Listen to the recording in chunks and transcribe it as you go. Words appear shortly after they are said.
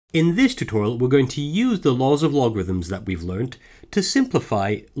In this tutorial, we're going to use the laws of logarithms that we've learned to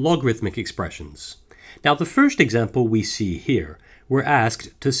simplify logarithmic expressions. Now, the first example we see here, we're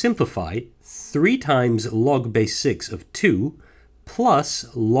asked to simplify 3 times log base 6 of 2 plus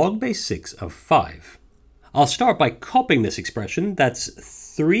log base 6 of 5. I'll start by copying this expression. That's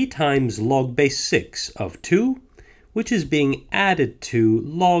 3 times log base 6 of 2, which is being added to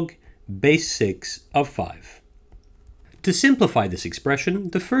log base 6 of 5. To simplify this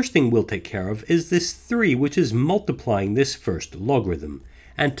expression, the first thing we'll take care of is this 3, which is multiplying this first logarithm.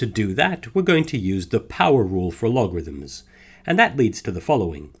 And to do that, we're going to use the power rule for logarithms. And that leads to the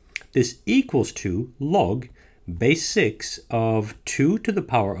following. This equals to log base 6 of 2 to the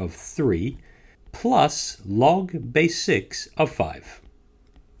power of 3 plus log base 6 of 5.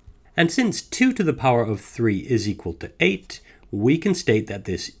 And since 2 to the power of 3 is equal to 8, we can state that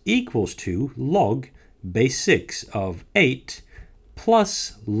this equals to log base 6 of 8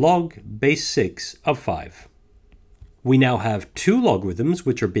 plus log base 6 of 5. We now have 2 logarithms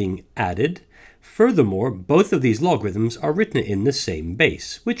which are being added. Furthermore, both of these logarithms are written in the same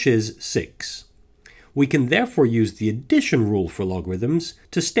base, which is 6. We can therefore use the addition rule for logarithms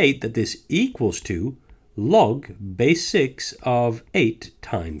to state that this equals to log base 6 of 8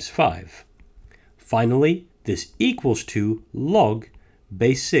 times 5. Finally, this equals to log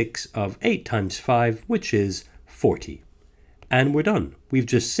base 6 of 8 times 5, which is 40. And we're done. We've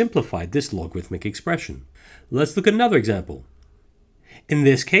just simplified this logarithmic expression. Let's look at another example. In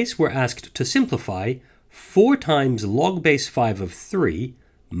this case, we're asked to simplify 4 times log base 5 of 3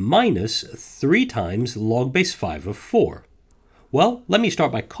 minus 3 times log base 5 of 4. Well, let me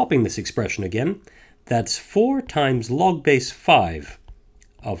start by copying this expression again. That's 4 times log base 5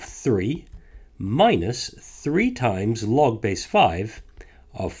 of 3 minus 3 times log base 5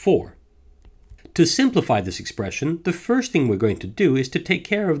 of 4. To simplify this expression, the first thing we're going to do is to take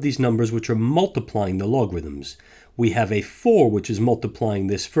care of these numbers which are multiplying the logarithms. We have a 4 which is multiplying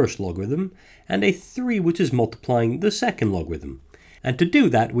this first logarithm, and a 3 which is multiplying the second logarithm. And to do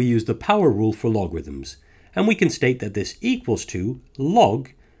that, we use the power rule for logarithms. And we can state that this equals to log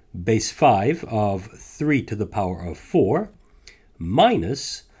base 5 of 3 to the power of 4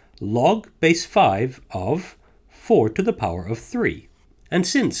 minus log base 5 of 4 to the power of 3. And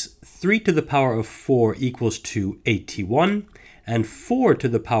since 3 to the power of 4 equals to 81, and 4 to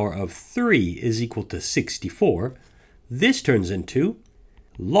the power of 3 is equal to 64, this turns into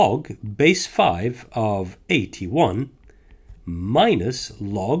log base 5 of 81 minus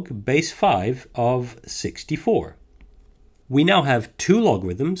log base 5 of 64. We now have 2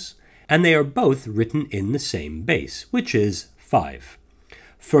 logarithms, and they are both written in the same base, which is 5.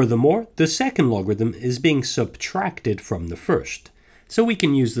 Furthermore, the second logarithm is being subtracted from the first. So we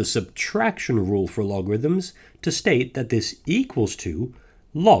can use the subtraction rule for logarithms to state that this equals to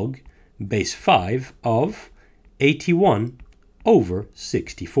log base 5 of 81 over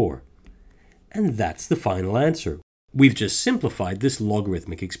 64. And that's the final answer. We've just simplified this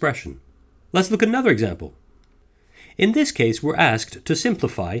logarithmic expression. Let's look at another example. In this case, we're asked to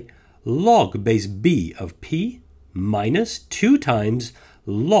simplify log base b of p minus 2 times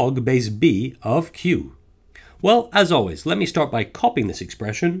log base b of q. Well, as always, let me start by copying this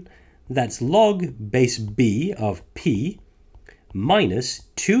expression. That's log base b of p minus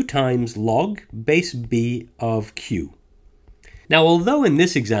 2 times log base b of q. Now, although in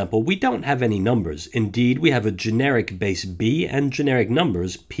this example we don't have any numbers, indeed we have a generic base b and generic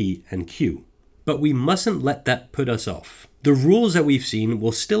numbers p and q. But we mustn't let that put us off. The rules that we've seen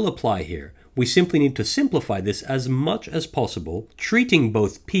will still apply here. We simply need to simplify this as much as possible, treating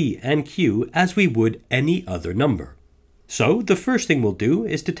both p and q as we would any other number. So the first thing we'll do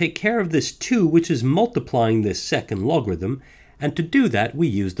is to take care of this 2, which is multiplying this second logarithm, and to do that we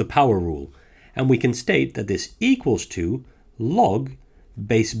use the power rule. And we can state that this equals to log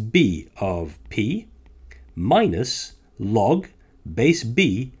base b of p minus log base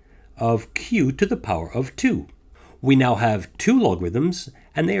b of q to the power of 2. We now have 2 logarithms,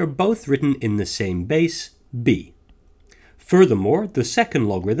 and they are both written in the same base, b. Furthermore, the second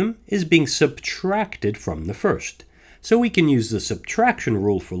logarithm is being subtracted from the first. So we can use the subtraction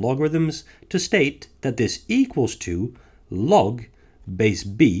rule for logarithms to state that this equals to log base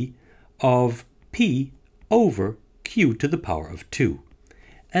b of p over q to the power of 2.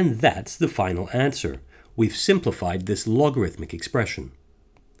 And that's the final answer. We've simplified this logarithmic expression.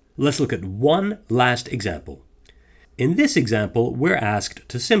 Let's look at one last example. In this example, we're asked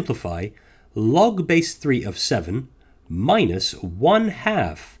to simplify log base 3 of 7 minus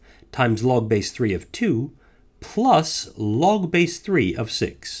 1/2 times log base 3 of 2 plus log base 3 of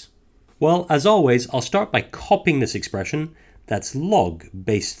 6. Well, as always, I'll start by copying this expression. That's log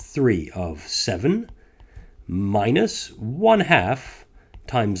base 3 of 7 minus 1/2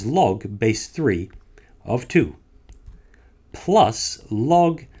 times log base 3 of 2 plus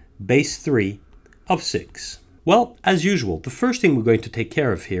log base 3 of 6. Well, as usual, the first thing we're going to take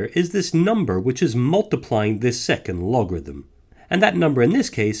care of here is this number which is multiplying this second logarithm. And that number in this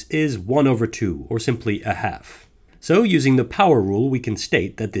case is 1/2, or simply a half. So using the power rule, we can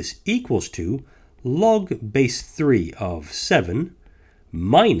state that this equals to log base 3 of 7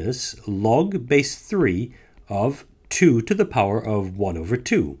 minus log base 3 of 2 to the power of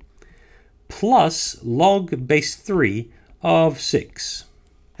 1/2 plus log base 3 of 6.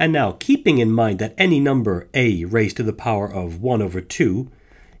 And now, keeping in mind that any number a raised to the power of 1/2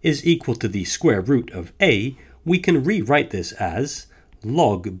 is equal to the square root of a, we can rewrite this as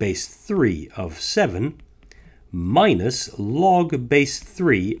log base 3 of 7 minus log base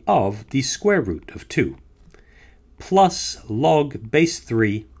 3 of the square root of 2 plus log base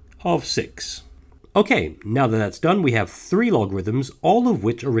 3 of 6. Okay, now that that's done, we have 3 logarithms, all of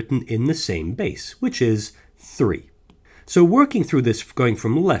which are written in the same base, which is 3. So working through this going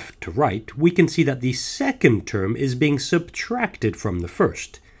from left to right, we can see that the second term is being subtracted from the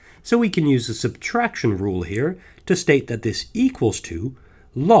first. So we can use the subtraction rule here to state that this equals to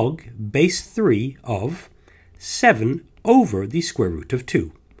log base 3 of 7 over the square root of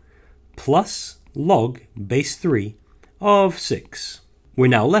 2 plus log base 3 of 6. We're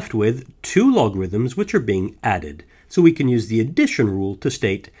now left with 2 logarithms which are being added. So we can use the addition rule to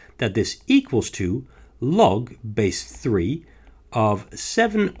state that this equals to log base 3 of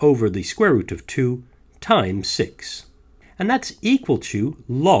 7 over the square root of 2 times 6. And that's equal to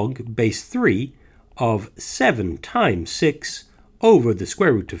log base 3 of 7 times 6 over the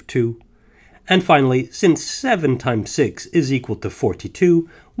square root of 2. And finally, since 7 times 6 is equal to 42,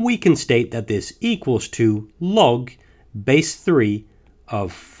 we can state that this equals to log base 3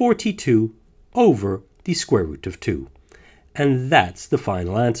 of 42 over the square root of 2. And that's the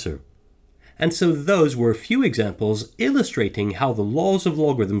final answer. And so those were a few examples illustrating how the laws of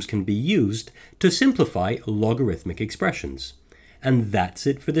logarithms can be used to simplify logarithmic expressions. And that's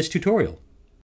it for this tutorial.